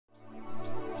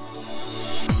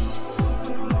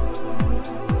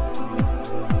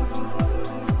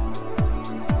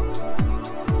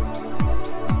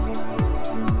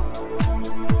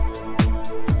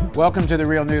Welcome to the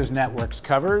Real News Network's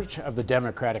coverage of the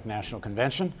Democratic National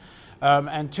Convention.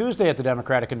 And Tuesday at the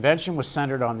Democratic Convention was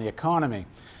centered on the economy.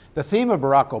 The theme of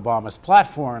Barack Obama's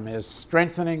platform is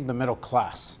strengthening the middle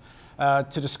class. To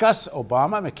discuss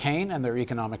Obama, McCain, and their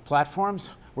economic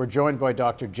platforms, we're joined by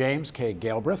Dr. James K.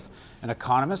 Galbraith, an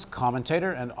economist,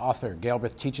 commentator, and author.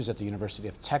 Galbraith teaches at the University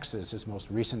of Texas. His most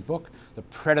recent book, The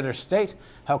Predator State: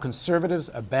 How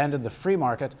Conservatives Abandoned the Free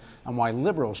Market and Why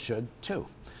Liberals Should, Too.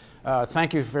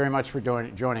 Thank you very much for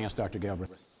joining us, Dr.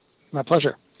 Galbraith. My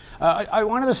pleasure. I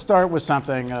wanted to start with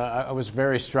something I was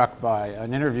very struck by,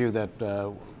 an interview that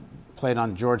played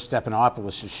on George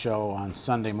Stephanopoulos' show on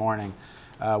Sunday morning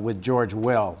with George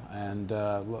Will. And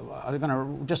I'm going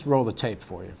to just roll the tape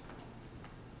for you.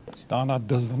 Donna,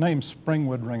 does the name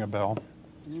Springwood ring a bell?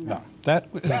 No. That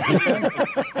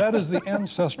is the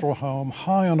ancestral home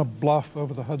high on a bluff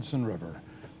over the Hudson River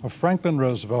of Franklin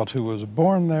Roosevelt, who was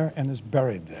born there and is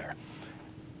buried there.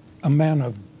 A man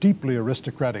of deeply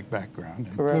aristocratic background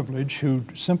and privilege who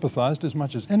sympathized as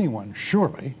much as anyone,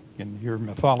 surely, in your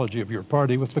mythology of your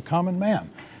party, with the common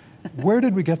man. Where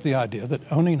did we get the idea that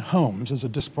owning homes is a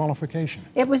disqualification?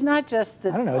 It was not just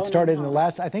the... I don't know, it started in the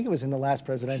last, I think it was in the last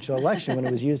presidential election when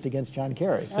it was used against John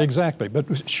Kerry. Exactly, but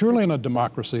surely in a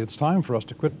democracy it's time for us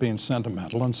to quit being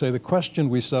sentimental and say the question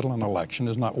we settle in an election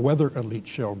is not whether elites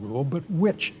shall rule, but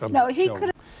which elite shall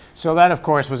rule. So that, of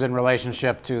course, was in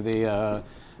relationship to the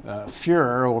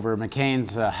furor over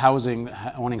McCain's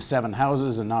owning 7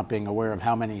 houses and not being aware of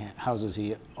how many houses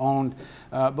he owned.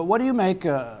 But what do you make,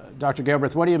 Dr.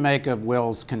 Galbraith, what do you make of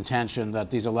Will's contention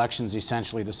that these elections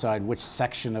essentially decide which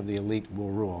section of the elite will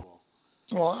rule?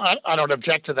 Well, I don't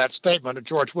object to that statement.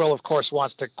 George Will, of course,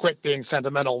 wants to quit being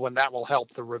sentimental when that will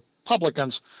help the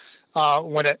Republicans.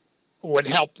 When it would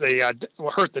help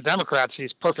hurt the Democrats,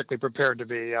 he's perfectly prepared to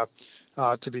be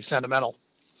sentimental.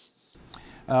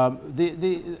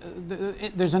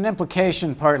 There's an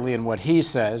implication partly in what he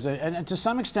says, and to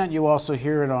some extent you also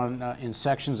hear it in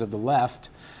sections of the left,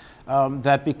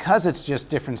 that because it's just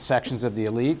different sections of the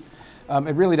elite,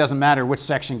 it really doesn't matter which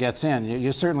section gets in.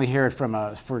 You certainly hear it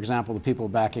from, for example, the people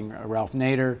backing Ralph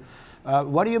Nader.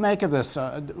 What do you make of this?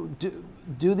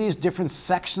 Do these different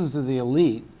sections of the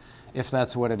elite, if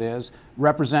that's what it is,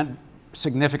 represent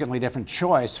significantly different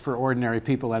choice for ordinary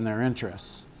people and their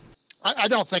interests? I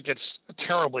don't think it's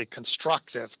terribly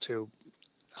constructive to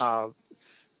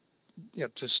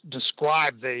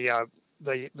describe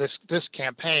this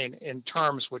campaign in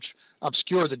terms which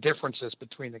obscure the differences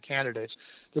between the candidates.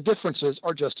 The differences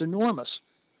are just enormous.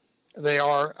 They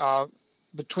are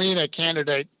between a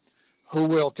candidate who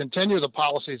will continue the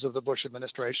policies of the Bush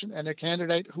administration and a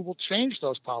candidate who will change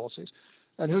those policies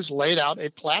and who's laid out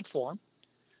a platform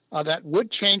that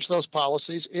would change those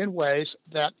policies in ways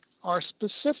that are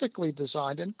specifically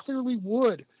designed and clearly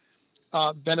would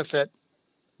benefit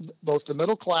both the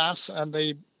middle class and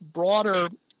the broader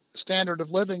standard of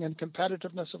living and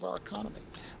competitiveness of our economy.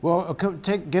 Well,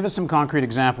 give us some concrete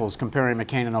examples comparing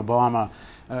McCain and Obama.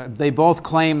 They both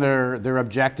claim their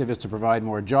objective is to provide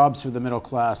more jobs for the middle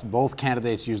class. Both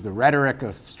candidates use the rhetoric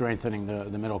of strengthening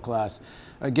the middle class.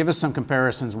 Give us some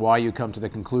comparisons why you come to the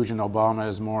conclusion Obama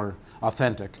is more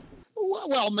authentic.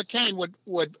 Well, McCain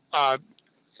would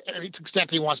to the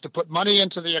extent he wants to put money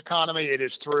into the economy, it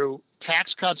is through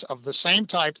tax cuts of the same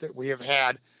type that we have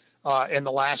had in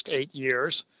the last 8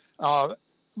 years.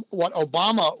 What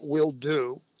Obama will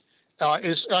do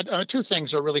is 2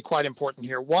 things are really quite important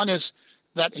here. One is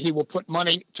that he will put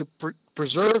money to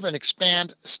preserve and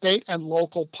expand state and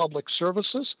local public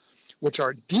services, which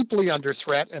are deeply under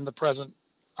threat in the present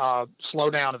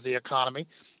slowdown of the economy.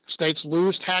 States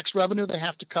lose tax revenue, they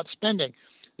have to cut spending.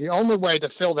 The only way to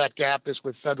fill that gap is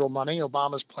with federal money.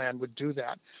 Obama's plan would do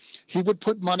that. He would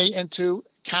put money into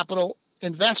capital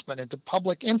investment, into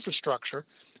public infrastructure,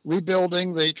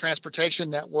 rebuilding the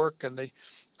transportation network and the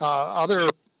other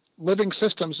living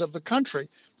systems of the country,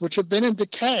 which have been in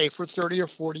decay for 30 or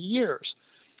 40 years.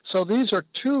 So these are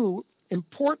 2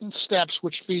 important steps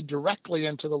which feed directly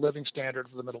into the living standard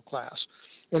of the middle class.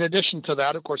 In addition to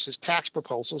that, of course, his tax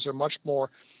proposals are much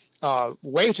more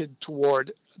weighted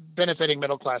toward benefiting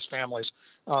middle-class families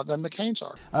than McCain's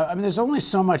are. I mean, there's only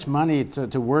so much money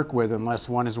to work with unless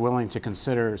one is willing to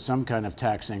consider some kind of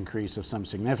tax increase of some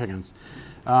significance.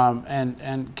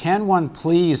 And can one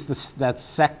please that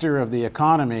sector of the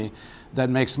economy that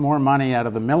makes more money out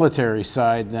of the military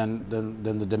side than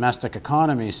the domestic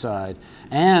economy side,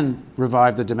 and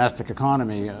revive the domestic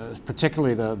economy,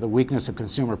 particularly the weakness of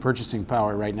consumer purchasing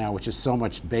power right now, which is so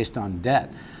much based on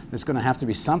debt? There's going to have to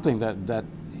be something that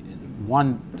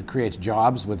one creates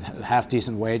jobs with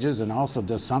half-decent wages and also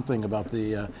does something about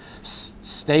the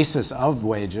stasis of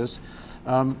wages.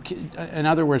 In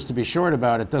other words, to be short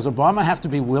about it, does Obama have to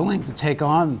be willing to take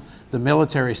on the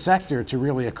military sector to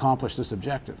really accomplish this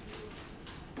objective?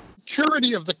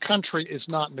 Security of the country is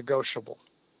not negotiable.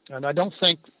 And I don't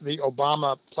think the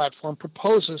Obama platform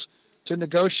proposes to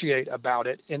negotiate about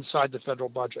it inside the federal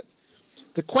budget.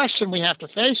 The question we have to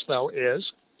face, though,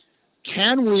 is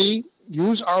can we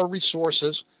use our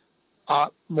resources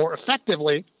more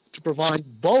effectively to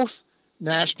provide both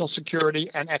national security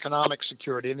and economic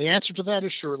security? And the answer to that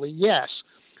is surely yes.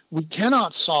 We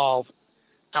cannot solve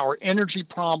our energy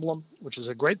problem, which is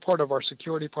a great part of our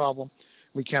security problem.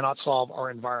 We cannot solve our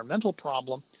environmental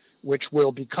problem, which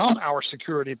will become our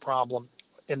security problem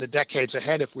in the decades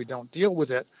ahead if we don't deal with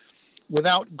it,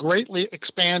 without greatly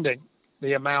expanding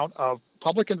the amount of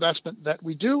public investment that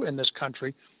we do in this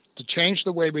country to change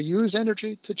the way we use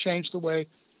energy, to change the way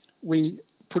we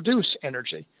produce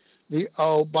energy. The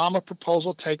Obama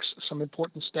proposal takes some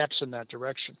important steps in that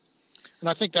direction. And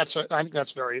I think that's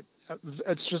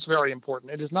it's just very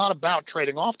important. It is not about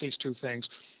trading off these two things.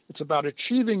 It's about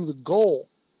achieving the goal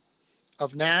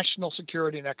of national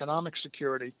security and economic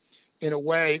security in a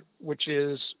way which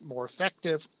is more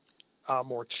effective,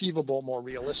 more achievable, more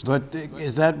realistic. But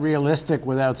is that realistic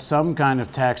without some kind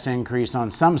of tax increase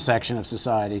on some section of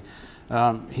society?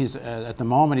 At the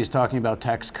moment, he's talking about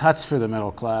tax cuts for the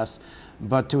middle class.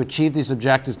 But to achieve these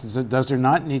objectives, does there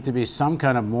not need to be some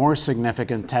kind of more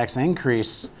significant tax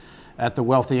increase at the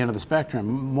wealthy end of the spectrum?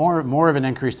 More of an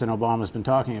increase than Obama's been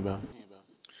talking about?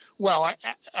 Well,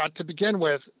 to begin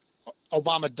with,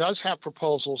 Obama does have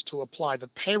proposals to apply the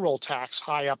payroll tax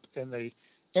high up in the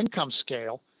income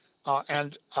scale,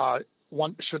 and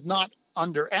one should not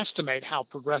underestimate how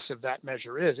progressive that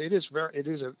measure is. It is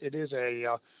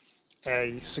a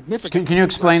significant. Can you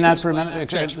explain that for a minute?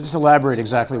 Just elaborate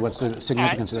exactly what the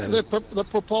significance of that is. The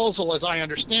proposal, as I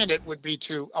understand it, would be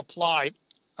to apply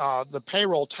the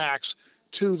payroll tax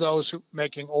to those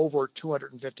making over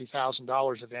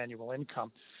 $250,000 of annual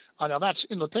income. Now, that's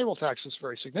in the payroll tax is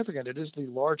very significant. It is the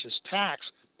largest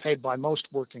tax paid by most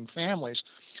working families.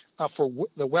 For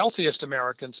the wealthiest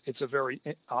Americans, it's a very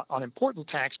unimportant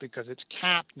tax because it's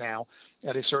capped now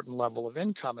at a certain level of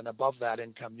income, and above that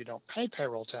income, you don't pay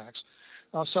payroll tax.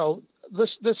 So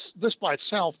this by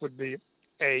itself would be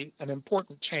an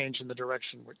important change in the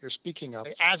direction what you're speaking of.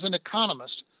 As an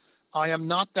economist, I am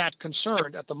not that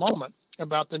concerned at the moment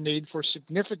about the need for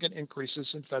significant increases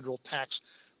in federal tax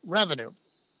revenue.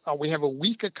 We have a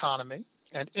weak economy,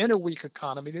 and in a weak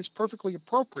economy, it is perfectly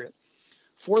appropriate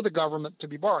for the government to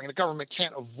be borrowing. The government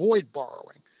can't avoid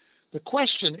borrowing. The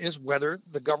question is whether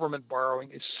the government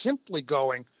borrowing is simply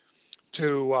going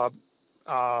to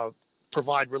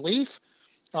provide relief,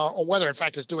 or whether, in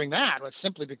fact, it's doing that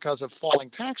simply because of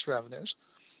falling tax revenues,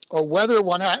 or whether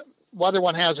one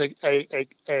has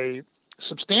a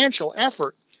substantial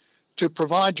effort to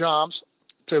provide jobs,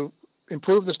 to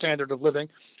improve the standard of living,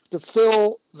 to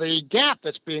fill the gap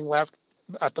that's being left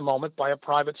at the moment by a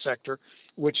private sector,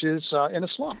 which is in a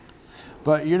slump.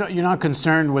 But you're not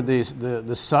concerned with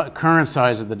the current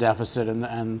size of the deficit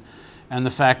and the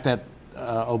fact that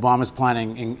Obama's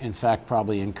planning, in fact,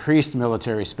 probably increased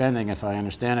military spending, if I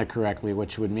understand it correctly,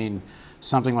 which would mean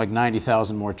something like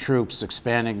 90,000 more troops,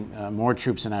 expanding more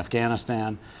troops in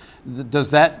Afghanistan. Does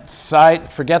that side,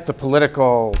 forget the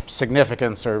political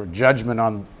significance or judgment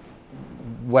on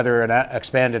whether an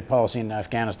expanded policy in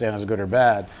Afghanistan is good or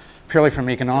bad, purely from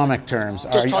economic terms?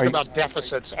 Just talk about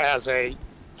deficits as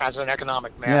an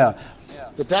economic matter.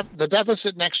 Yeah. The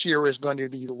deficit next year is going to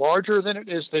be larger than it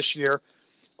is this year,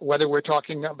 whether we're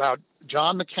talking about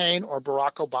John McCain or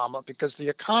Barack Obama, because the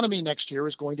economy next year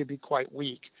is going to be quite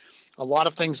weak. A lot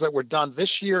of things that were done this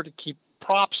year to keep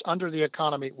props under the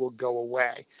economy will go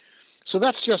away. So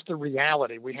that's just the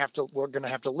reality. We're going to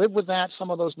have to live with that. Some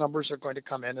of those numbers are going to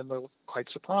come in, and they're quite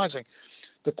surprising.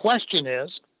 The question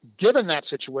is, given that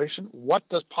situation, what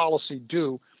does policy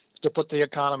do to put the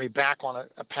economy back on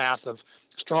a path of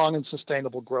strong and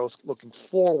sustainable growth looking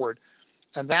forward?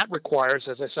 And that requires,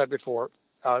 as I said before,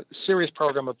 a serious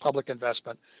program of public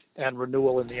investment and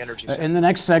renewal in the energy sector. In the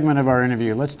next segment of our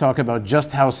interview, let's talk about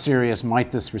just how serious might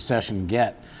this recession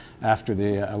get after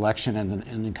the election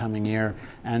in the coming year,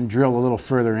 and drill a little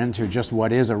further into just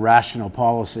what is a rational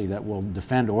policy that will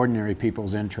defend ordinary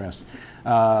people's interests.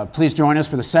 Please join us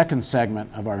for the second segment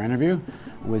of our interview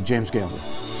with James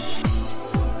Galbraith.